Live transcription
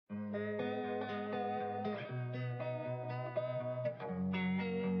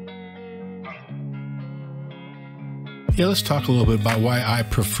Yeah, let's talk a little bit about why I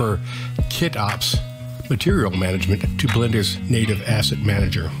prefer KitOps material management to Blender's native asset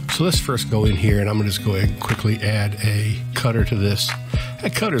manager. So let's first go in here, and I'm going to just go ahead and quickly add a cutter to this.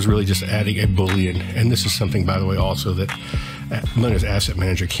 That cutter is really just adding a boolean, and this is something, by the way, also that Blender's asset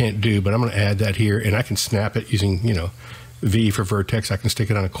manager can't do, but I'm going to add that here, and I can snap it using, V for vertex. I can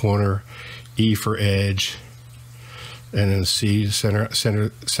stick it on a corner, E for edge, and then C, center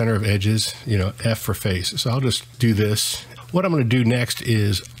of edges, F for face. So I'll just do this. What I'm going to do next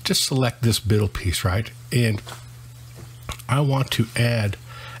is just select this middle piece, right? And I want to add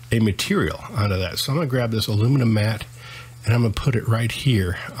a material onto that. So I'm going to grab this aluminum mat and I'm going to put it right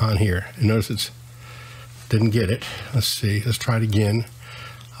here on here. And notice it's didn't get it. Let's see. Let's try it again.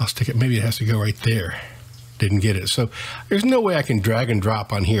 I'll stick it. Maybe it has to go right there. Didn't get it. So there's no way I can drag and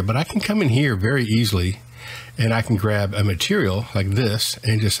drop on here, but I can come in here very easily and I can grab a material like this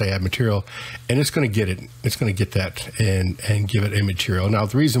and just say add material, and it's going to get it. It's going to get that and give it a material. Now,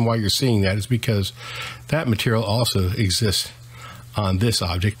 the reason why you're seeing that is because that material also exists on this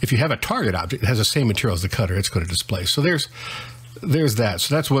object. If you have a target object that has the same material as the cutter, it's going to display. So there's that.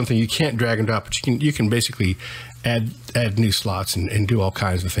 So that's one thing. You can't drag and drop, but you can basically add new slots and do all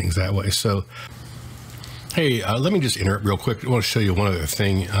kinds of things that way. So hey, let me just interrupt real quick. I want to show you one other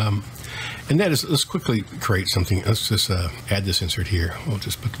thing. And that is, let's quickly create something. Let's just add this insert here. We'll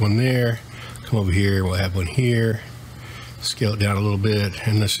just put one there, come over here, we'll have one here, scale it down a little bit,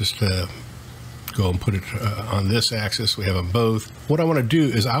 and let's just go and put it on this axis. We have them both. What I want to do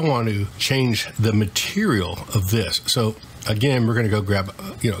is I want to change the material of this. So again, we're going to go grab,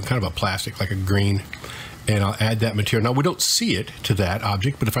 kind of a plastic, like a green, and I'll add that material. Now, we don't see it to that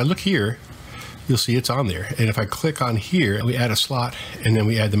object, but if I look here, you'll see it's on there. And if I click on here, we add a slot and then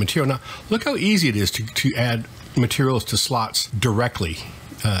we add the material. Now, look how easy it is to add materials to slots directly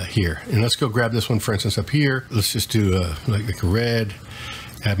here. And let's go grab this one, for instance, up here. Let's just do like a red,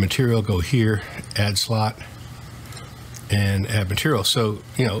 add material, go here, add slot, and add material. So,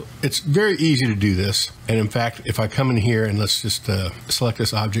 it's very easy to do this. And in fact, if I come in here and let's just select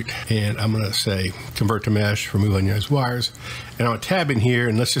this object, and I'm going to say convert to mesh, remove unused wires, and I'm going to tab in here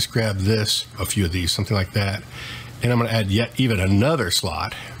and let's just grab this, a few of these, something like that. And I'm going to add yet even another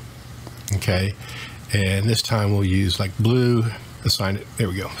slot. Okay. And this time we'll use like blue, assign it. There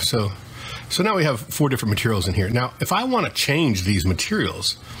we go. So now we have 4 different materials in here. Now, if I want to change these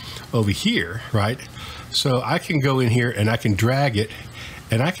materials over here, right? So I can go in here and I can drag it,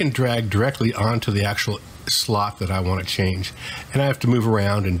 and I can drag directly onto the actual slot that I want to change. And I have to move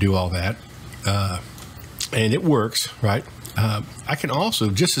around and do all that. And it works, right? I can also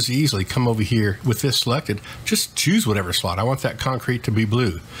just as easily come over here with this selected, just choose whatever slot. I want that concrete to be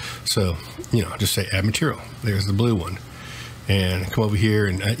blue. So, just say add material. There's the blue one. And come over here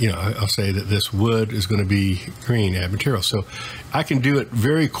and, I'll say that this wood is going to be green, add material. So I can do it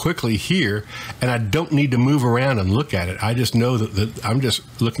very quickly here, and I don't need to move around and look at it. I just know that I'm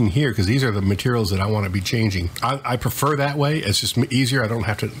just looking here because these are the materials that I want to be changing. I prefer that way. It's just easier. I don't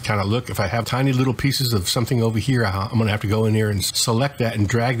have to kind of look. If I have tiny little pieces of something over here, I'm going to have to go in there and select that and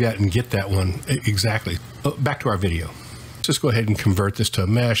drag that and get that one exactly. Back to our video. Let's just go ahead and convert this to a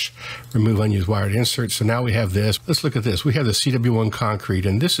mesh, remove unused wired inserts. So now we have this. Let's look at this. We have the CW1 concrete,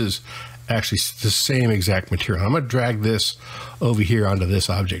 and this is actually the same exact material. I'm going to drag this over here onto this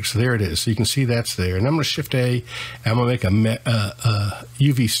object. So there it is. So you can see that's there. And I'm going to Shift A, and I'm going to make a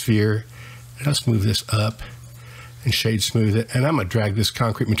UV sphere. And let's move this up and shade smooth it. And I'm going to drag this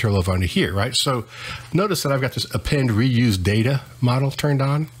concrete material over onto here, right? So notice that I've got this append reuse data model turned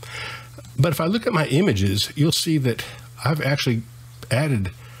on. But if I look at my images, you'll see that I've actually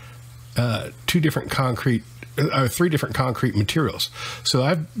added 3 different concrete materials. So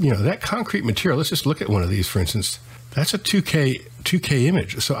that concrete material, let's just look at one of these, for instance. That's a 2K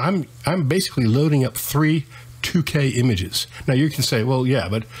image. So I'm basically loading up 3 2K images. Now you can say, well, yeah,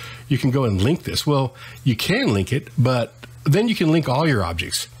 but you can go and link this. Well, you can link it, but then you can link all your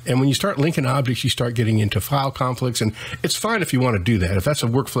objects. And when you start linking objects, you start getting into file conflicts, and it's fine if you want to do that. If that's a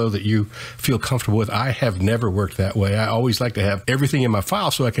workflow that you feel comfortable with, I have never worked that way. I always like to have everything in my file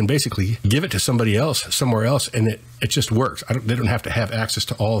so I can basically give it to somebody else, somewhere else, and it just works. They don't have to have access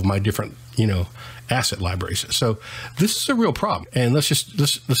to all of my different, asset libraries. So this is a real problem. And let's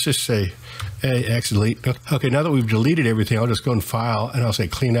just say, hey, X delete. Okay, now that we've deleted everything, I'll just go in File, and I'll say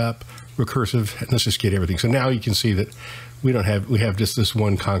Clean Up, Recursive, and let's just get everything. So now you can see that we have just this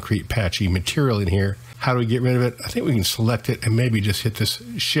one concrete patchy material in here. How do we get rid of it? I think we can select it and maybe just hit this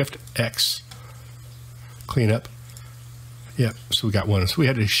Shift X, clean up. Yep, so we got one. So we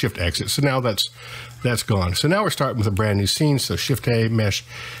had to shift exit. So now that's gone. So now we're starting with a brand new scene. So shift A, mesh,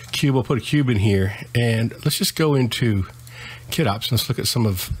 cube. We'll put a cube in here. And let's just go into KitOps. Let's look at some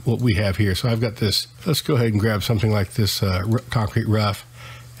of what we have here. So I've got this. Let's go ahead and grab something like this concrete rough.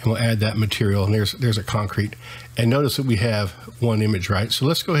 And we'll add that material. And there's a concrete. And notice that we have one image, right? So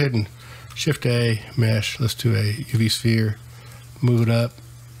let's go ahead and shift A, mesh. Let's do a UV sphere. Move it up.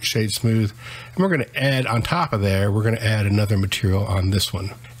 Shade smooth, and we're going to add on top of there, we're going to add another material on this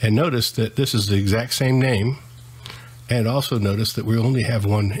one. And notice that this is the exact same name, and also notice that we only have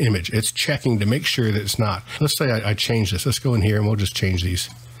one image. It's checking to make sure that it's not. Let's say I change this. Let's go in here and we'll just change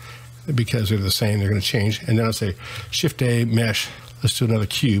these because they're the same. They're going to change, and then I'll say shift A, mesh. Let's do another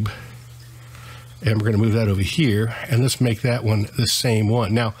cube, and we're going to move that over here, and let's make that one the same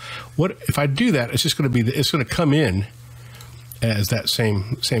one. Now, what if I do that? It's just going to be it's going to come in as that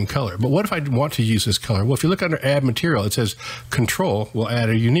same color. But what if I want to use this color? Well, if you look under add material, it says control will add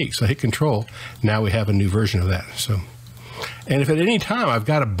a unique. So I hit control. Now we have a new version of that. So, and if at any time I've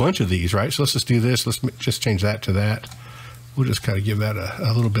got a bunch of these, right? So let's just do this. Let's just change that to that. We'll just kind of give that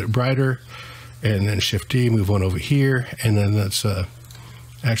a little bit brighter, and then shift D, move one over here. And then let's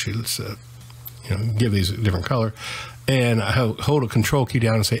give these a different color, and I hold a control key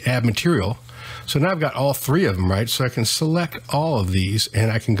down and say add material. So now I've got all three of them, right? So I can select all of these,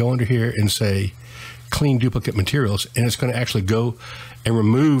 and I can go under here and say clean duplicate materials, and it's going to actually go and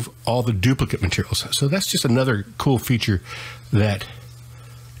remove all the duplicate materials. So that's just another cool feature that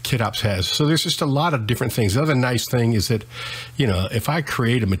KitOps has. So there's just a lot of different things. The other nice thing is that, if I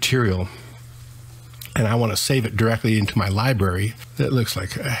create a material and I want to save it directly into my library, that looks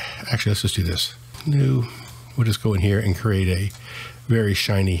like, actually, let's just do this. New, we'll just go in here and create a very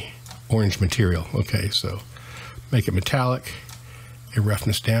shiny orange material. Okay, so make it metallic, a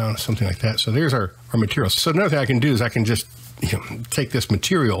roughness down, something like that. So there's our material. So another thing I can do is I can just take this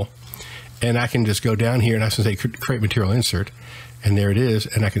material, and I can just go down here and I can say create material insert, and there it is,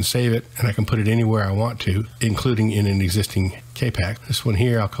 and I can save it, and I can put it anywhere I want to, including in an existing KPACK. This one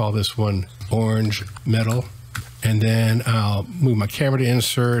here, I'll call this one orange metal, and then I'll move my camera to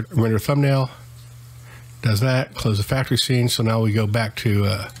insert, render thumbnail, does that, close the factory scene. So now we go back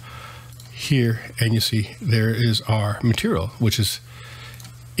to here, and you see there is our material, which is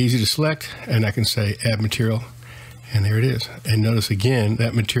easy to select, and I can say add material, and there it is. And notice again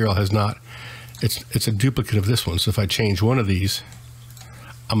that material has not, it's a duplicate of this one. So if I change one of these,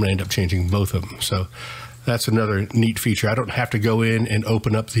 I'm going to end up changing both of them. So that's another neat feature. I don't have to go in and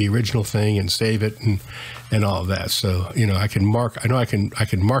open up the original thing and save it and all of that. So I can mark, I know I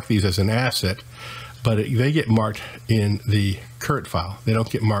can mark these as an asset, but they get marked in the current file. They don't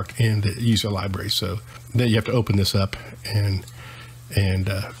get marked in the user library. So then you have to open this up and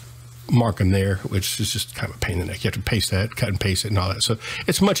mark them there, which is just kind of a pain in the neck. You have to paste that, cut and paste it and all that. So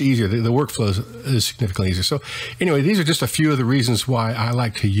it's much easier. The workflow is significantly easier. So anyway, these are just a few of the reasons why I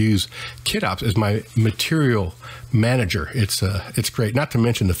like to use KitOps as my material manager. It's great. Not to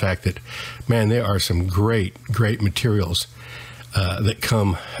mention the fact that, man, there are some great materials that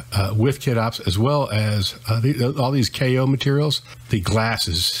come with KitOps, as well as all these KO materials. The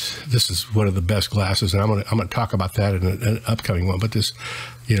glasses, this is one of the best glasses, and I'm gonna talk about that in an upcoming one. But this,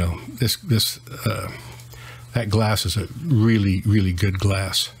 that glass is a really good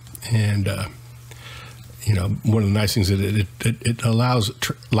glass, and one of the nice things is that it allows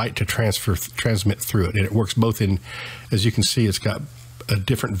light to transmit through it, and it works both in, as you can see, it's got a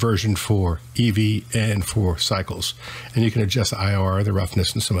different version for EEVEE and for cycles, and you can adjust the IR, the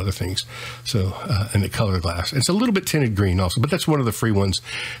roughness, and some other things. So and the color of the glass, it's a little bit tinted green also, but that's one of the free ones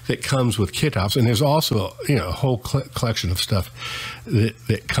that comes with KitOps. And there's also a whole collection of stuff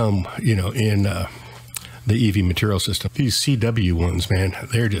that come in the EEVEE material system. These CW ones, man,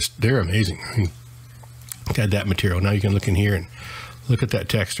 they're amazing. I mean, got that material. Now you can look in here and look at that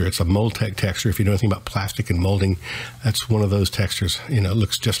texture. It's a Mold-Tech texture. If you know anything about plastic and molding, that's one of those textures. It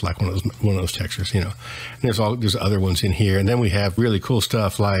looks just like one of those textures. And there's other ones in here, and then we have really cool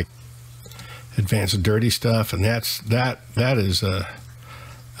stuff like advanced dirty stuff, and that is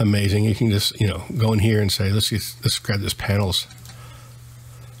amazing. You can just go in here and say let's grab this panels.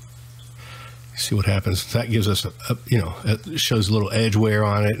 See what happens. That gives us it shows a little edge wear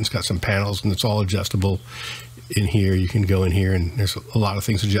on it, and it's got some panels, and it's all adjustable. In here, you can go in here, and there's a lot of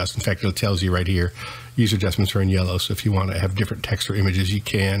things to adjust. In fact, it tells you right here, user adjustments are in yellow. So if you want to have different texture images, you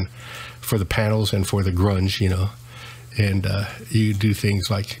can for the panels and for the grunge, and you do things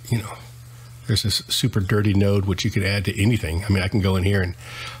like, there's this super dirty node, which you can add to anything. I mean, I can go in here and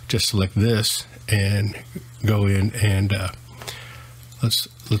just select this and go in and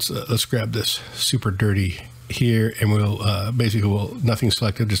let's grab this super dirty here, and we'll basically nothing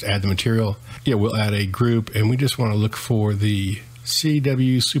selected, just add the material. Yeah, we'll add a group, and we just want to look for the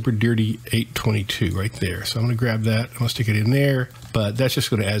CW Super Dirty 822 right there. So I'm going to grab that. I'm going to stick it in there, but that's just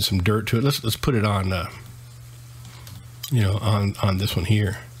going to add some dirt to it. Let's put it on, you know, on this one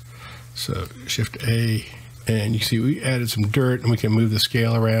here. So Shift A, and you see we added some dirt, and we can move the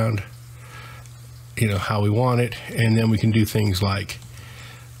scale around, you know, how we want it, and then we can do things like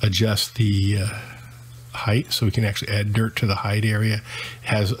adjust the height, so we can actually add dirt to the height area. It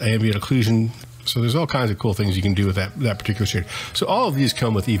has ambient occlusion. So there's all kinds of cool things you can do with that particular shade. So all of these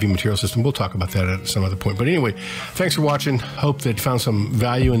come with EEVEE material system. We'll talk about that at some other point. But anyway, thanks for watching. Hope that you found some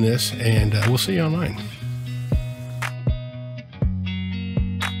value in this, and we'll see you online.